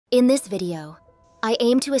In this video, I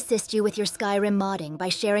aim to assist you with your Skyrim modding by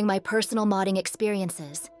sharing my personal modding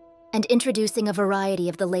experiences and introducing a variety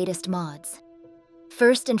of the latest mods.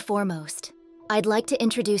 First and foremost, I'd like to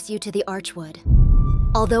introduce you to the Archwood.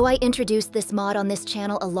 Although I introduced this mod on this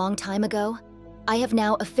channel a long time ago, I have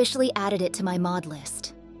now officially added it to my mod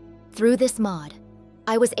list. Through this mod,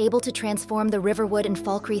 I was able to transform the Riverwood and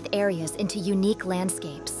Falkreath areas into unique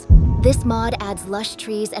landscapes. This mod adds lush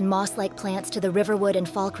trees and moss-like plants to the Riverwood and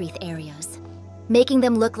Falkreath areas, making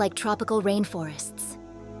them look like tropical rainforests.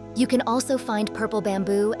 You can also find purple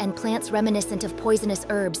bamboo and plants reminiscent of poisonous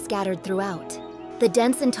herbs scattered throughout. The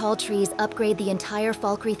dense and tall trees upgrade the entire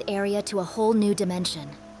Falkreath area to a whole new dimension.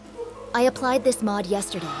 I applied this mod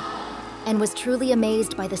yesterday, and was truly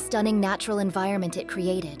amazed by the stunning natural environment it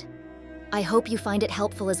created. I hope you find it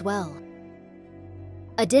helpful as well.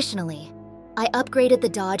 Additionally, I upgraded the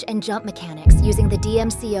dodge and jump mechanics using the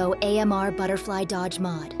DMCO AMR Butterfly Dodge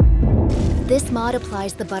mod. This mod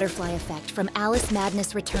applies the butterfly effect from Alice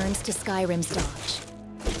Madness Returns to Skyrim's dodge.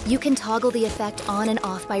 You can toggle the effect on and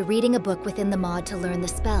off by reading a book within the mod to learn the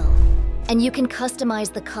spell, and you can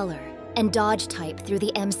customize the color and dodge type through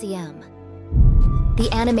the MCM. The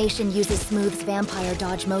animation uses Smooth's vampire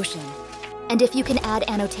dodge motion, and if you can add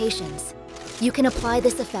annotations, you can apply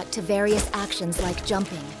this effect to various actions like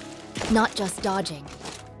jumping, not just dodging.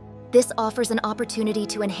 This offers an opportunity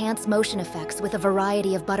to enhance motion effects with a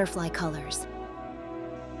variety of butterfly colors.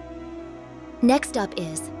 Next up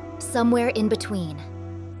is Somewhere in Between.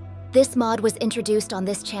 This mod was introduced on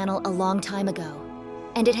this channel a long time ago,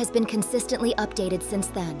 and it has been consistently updated since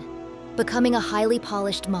then, becoming a highly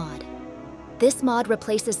polished mod. This mod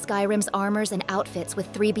replaces Skyrim's armors and outfits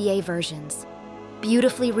with 3BA versions,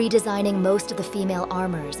 beautifully redesigning most of the female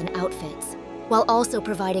armors and outfits, while also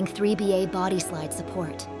providing 3BA body slide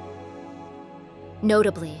support.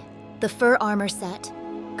 Notably, the fur armor set,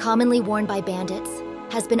 commonly worn by bandits,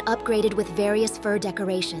 has been upgraded with various fur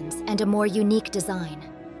decorations and a more unique design.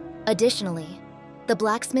 Additionally, the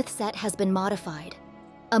blacksmith set has been modified,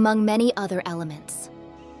 among many other elements.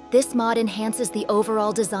 This mod enhances the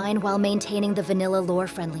overall design while maintaining the vanilla lore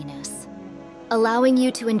friendliness, allowing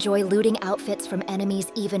you to enjoy looting outfits from enemies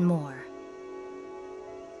even more.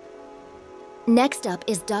 Next up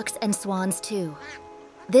is Ducks and Swans 2.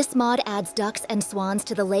 This mod adds ducks and swans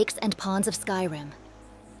to the lakes and ponds of Skyrim.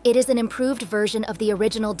 It is an improved version of the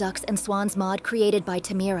original Ducks and Swans mod created by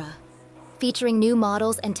Tamira, featuring new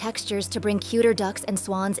models and textures to bring cuter ducks and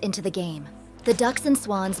swans into the game. The ducks and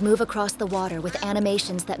swans move across the water with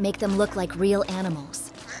animations that make them look like real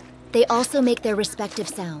animals. They also make their respective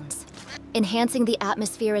sounds, enhancing the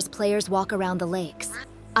atmosphere as players walk around the lakes.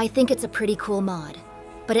 I think it's a pretty cool mod,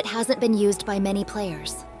 but it hasn't been used by many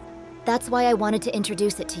players. That's why I wanted to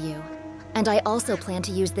introduce it to you, and I also plan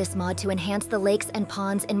to use this mod to enhance the lakes and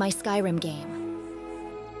ponds in my Skyrim game.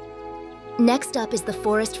 Next up is the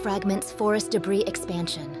Forest Fragments Forest Debris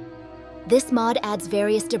expansion. This mod adds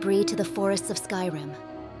various debris to the forests of Skyrim.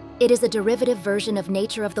 It is a derivative version of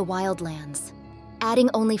Nature of the Wildlands, adding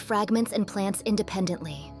only fragments and plants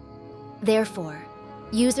independently. Therefore,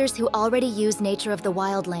 users who already use Nature of the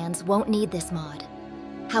Wildlands won't need this mod.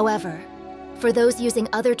 However, for those using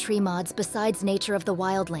other tree mods besides Nature of the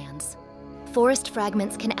Wildlands, Forest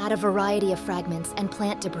Fragments can add a variety of fragments and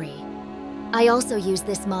plant debris. I also use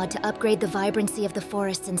this mod to upgrade the vibrancy of the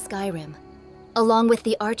forests in Skyrim, along with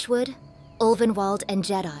the Archwood, Ulvenwald, and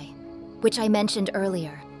Jedi, which I mentioned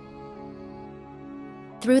earlier.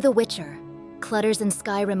 Through the Witcher, Clutters and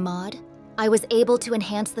Skyrim mod, I was able to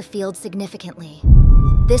enhance the field significantly.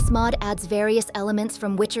 This mod adds various elements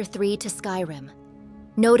from Witcher 3 to Skyrim.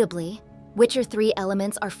 Notably, Witcher 3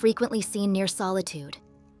 elements are frequently seen near Solitude,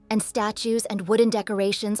 and statues and wooden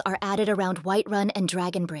decorations are added around Whiterun and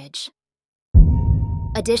Dragonbridge.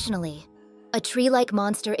 Additionally, a tree-like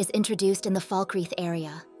monster is introduced in the Falkreath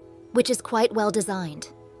area, which is quite well designed.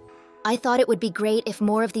 I thought it would be great if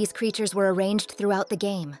more of these creatures were arranged throughout the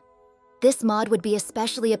game. This mod would be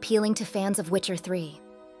especially appealing to fans of Witcher 3.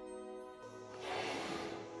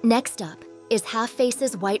 Next up is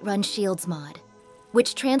Half-Face's Whiterun Shields mod,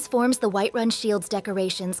 which transforms the Whiterun Shields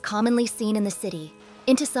decorations commonly seen in the city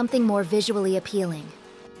into something more visually appealing.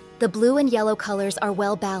 The blue and yellow colors are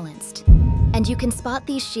well balanced, and you can spot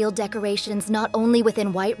these shield decorations not only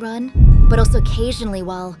within Whiterun, but also occasionally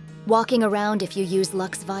while walking around if you use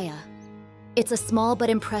Lux Via. It's a small but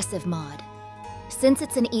impressive mod. Since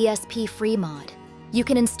it's an ESP-free mod, you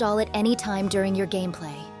can install it anytime during your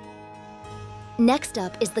gameplay. Next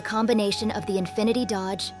up is the combination of the Infinity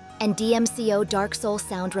Dodge and DMCO Dark Soul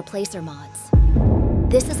Sound Replacer mods.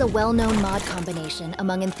 This is a well-known mod combination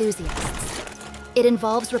among enthusiasts. It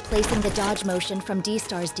involves replacing the dodge motion from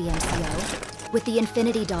D-Star's DMCO with the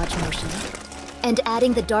Infinity dodge motion, and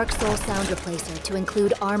adding the Dark Soul sound replacer to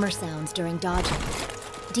include armor sounds during dodging.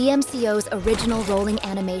 DMCO's original rolling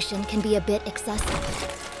animation can be a bit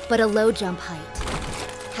excessive, but a low jump height.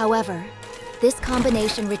 However, this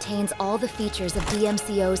combination retains all the features of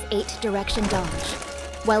DMCO's 8-direction dodge,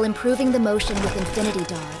 while improving the motion with Infinity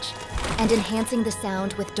dodge, and enhancing the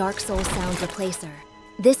sound with Dark Soul sound replacer.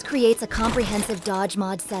 This creates a comprehensive dodge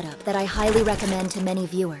mod setup that I highly recommend to many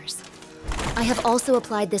viewers. I have also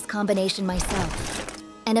applied this combination myself,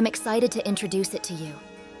 and am excited to introduce it to you.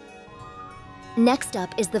 Next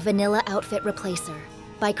up is the Vanilla Outfit Replacer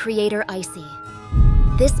by creator Icy.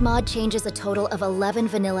 This mod changes a total of 11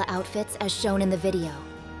 vanilla outfits as shown in the video.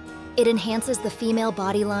 It enhances the female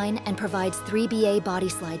body line and provides 3BA body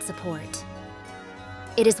slide support.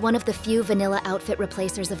 It is one of the few vanilla outfit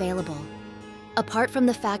replacers available. Apart from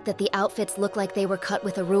the fact that the outfits look like they were cut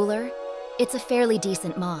with a ruler, it's a fairly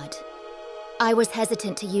decent mod. I was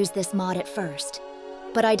hesitant to use this mod at first,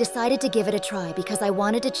 but I decided to give it a try because I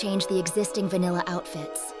wanted to change the existing vanilla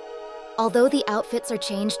outfits. Although the outfits are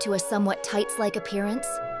changed to a somewhat tights-like appearance,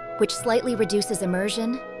 which slightly reduces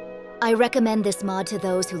immersion, I recommend this mod to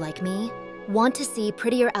those who, like me, want to see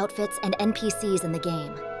prettier outfits and NPCs in the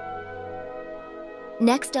game.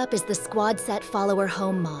 Next up is the Squad Set Follower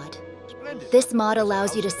Home mod. This mod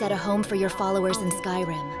allows you to set a home for your followers in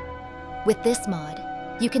Skyrim. With this mod,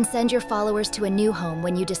 you can send your followers to a new home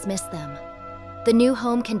when you dismiss them. The new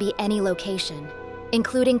home can be any location,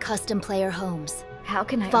 including custom player homes. How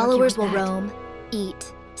can I Followers will argue with that? roam,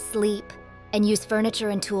 eat, sleep, and use furniture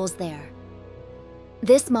and tools there.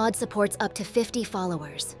 This mod supports up to 50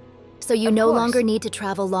 followers, so you no longer need to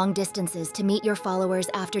travel long distances to meet your followers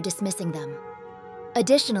after dismissing them.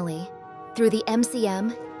 Additionally, through the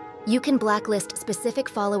MCM, you can blacklist specific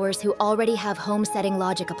followers who already have home setting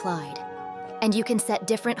logic applied, and you can set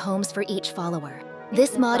different homes for each follower.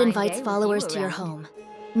 This mod invites followers to your home,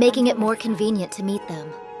 making it more convenient to meet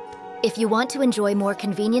them. If you want to enjoy more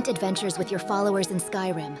convenient adventures with your followers in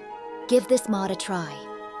Skyrim, give this mod a try.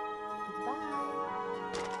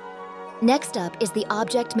 Next up is the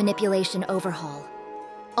Object Manipulation Overhaul.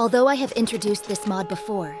 Although I have introduced this mod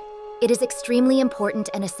before, it is extremely important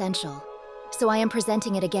and essential, so I am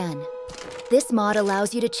presenting it again. This mod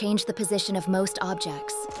allows you to change the position of most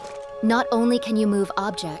objects. Not only can you move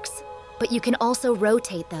objects, but you can also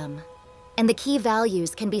rotate them, and the key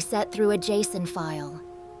values can be set through a JSON file.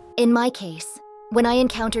 In my case, when I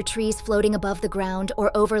encounter trees floating above the ground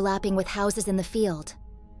or overlapping with houses in the field,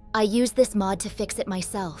 I use this mod to fix it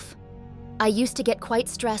myself. I used to get quite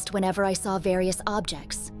stressed whenever I saw various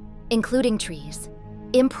objects, including trees,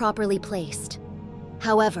 improperly placed.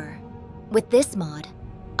 However, with this mod,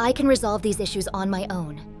 I can resolve these issues on my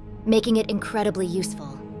own, making it incredibly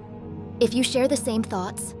useful. If you share the same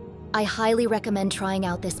thoughts, I highly recommend trying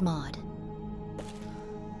out this mod.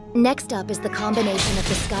 Next up is the combination of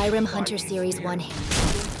the Skyrim Hunter Series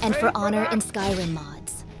Onehand and For Honor in Skyrim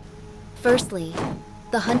mods. Firstly,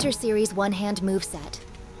 the Hunter Series Onehand moveset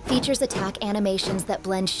features attack animations that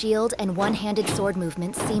blend shield and one-handed sword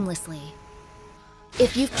movements seamlessly.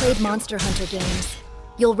 If you've played Monster Hunter games,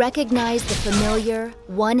 you'll recognize the familiar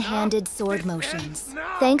one-handed sword motions.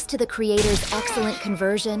 Thanks to the creator's excellent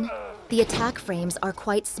conversion, the attack frames are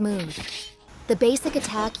quite smooth. The basic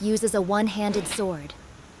attack uses a one-handed sword,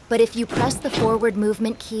 but if you press the forward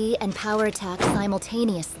movement key and power attack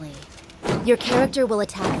simultaneously, your character will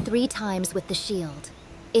attack 3 times with the shield.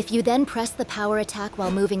 If you then press the power attack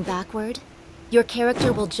while moving backward, your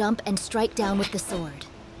character will jump and strike down with the sword.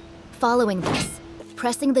 Following this,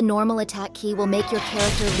 pressing the normal attack key will make your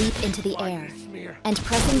character leap into the air, and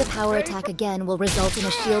pressing the power attack again will result in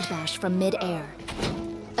a shield bash from mid-air.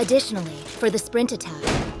 Additionally, for the sprint attack,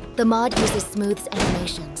 the mod uses Smooth's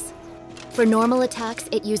animations. For normal attacks,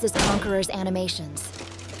 it uses Conqueror's animations,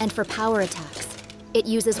 and for power attacks, it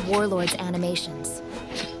uses Warlord's animations.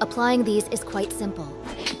 Applying these is quite simple.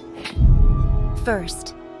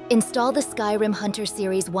 First, install the Skyrim Hunter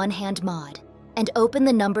Series Onehand mod and open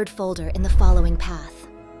the numbered folder in the following path.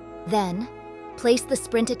 Then, place the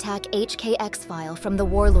Sprint Attack HKX file from the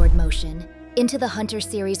Warlord motion into the Hunter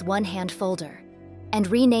Series Onehand folder, and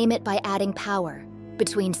rename it by adding power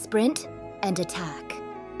between Sprint and Attack.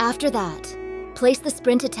 After that, place the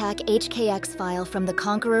Sprint Attack HKX file from the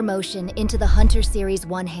Conqueror motion into the Hunter Series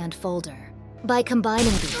Onehand folder. By combining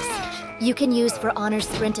these, you can use For Honor's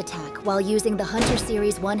Sprint Attack while using the Hunter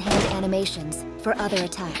Series Onehand animations for other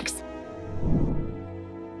attacks.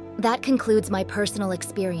 That concludes my personal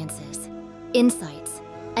experiences, insights,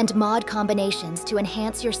 and mod combinations to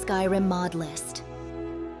enhance your Skyrim mod list.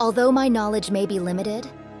 Although my knowledge may be limited,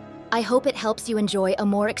 I hope it helps you enjoy a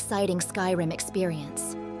more exciting Skyrim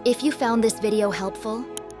experience. If you found this video helpful,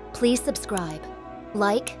 please subscribe,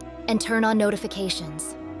 like, and turn on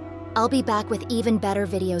notifications. I'll be back with even better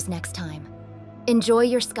videos next time. Enjoy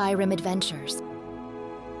your Skyrim adventures.